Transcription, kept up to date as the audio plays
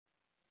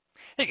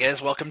Hey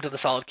guys, welcome to the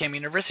SolidCAM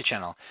University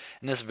channel.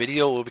 In this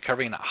video, we'll be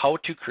covering how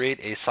to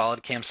create a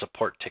SolidCAM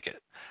support ticket.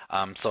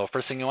 So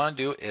first thing you want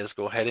to do is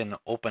go ahead and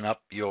open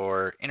up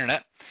your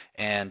internet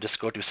and just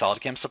go to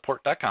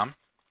solidcamsupport.com.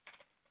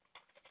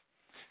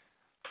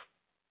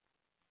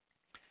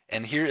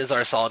 And here is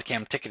our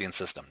SolidCAM ticketing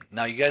system.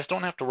 Now you guys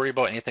don't have to worry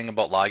about anything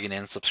about logging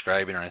in,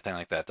 subscribing, or anything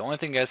like that. The only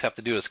thing you guys have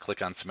to do is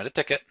click on Submit a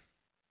Ticket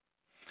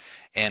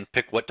and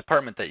pick what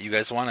department that you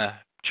guys want to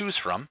choose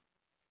from.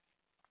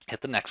 Hit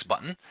the next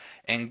button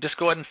and just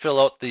go ahead and fill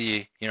out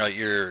the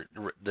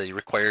the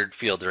required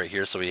fields right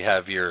here, so we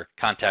have your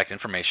contact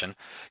information.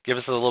 Give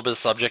us a little bit of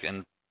subject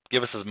and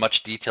give us as much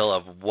detail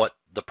of what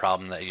the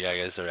problem that you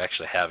guys are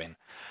actually having,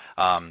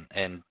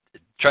 and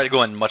try to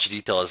go in much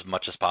detail as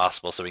much as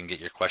possible so we can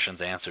get your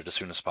questions answered as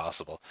soon as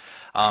possible.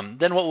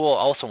 Then what we'll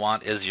also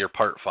want is your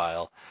part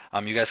file.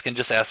 You guys can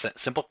just ask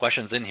simple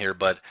questions in here,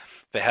 but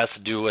if it has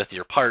to do with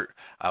your part,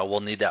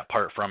 we'll need that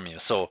part from you.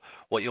 So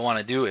what you want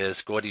to do is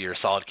go to your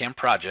SolidCAM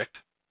project,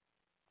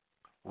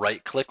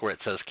 right click where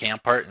it says CAM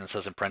part and it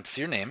says in parentheses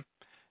your name,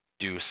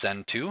 do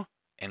send to,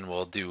 and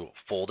we'll do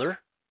folder,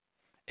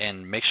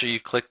 and make sure you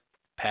click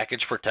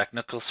package for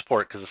technical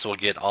support, because this will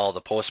get all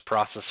the post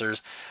processors,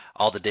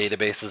 all the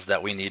databases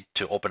that we need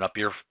to open up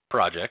your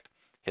project.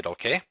 Hit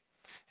OK,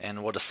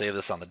 and we'll just save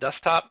this on the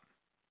desktop.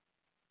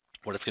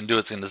 What it's going to do,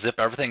 it's going to zip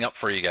everything up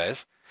for you guys,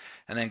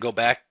 and then go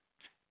back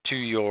to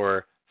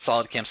your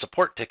SolidCAM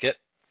support ticket,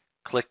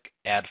 click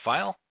Add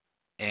File,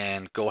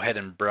 and go ahead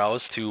and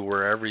browse to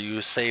wherever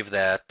you save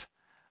that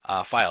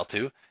file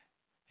to.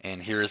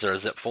 And here is our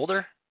zip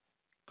folder.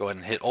 Go ahead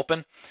and hit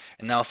Open.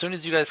 And now as soon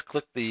as you guys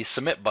click the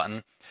Submit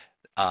button,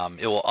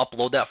 it will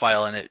upload that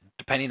file, and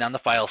depending on the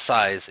file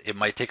size, it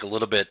might take a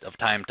little bit of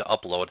time to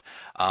upload.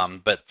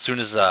 But as soon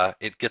as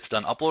it gets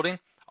done uploading,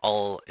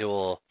 it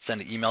will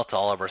send an email to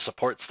all of our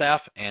support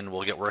staff, and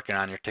we'll get working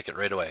on your ticket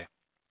right away.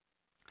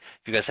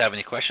 If you guys have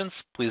any questions,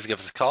 please give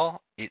us a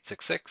call,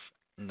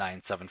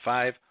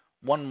 866-975-1115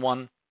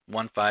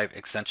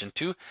 extension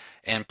 2,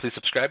 and please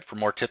subscribe for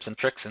more tips and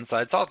tricks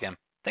inside SolidCAM.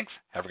 Thanks.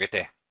 Have a great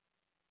day.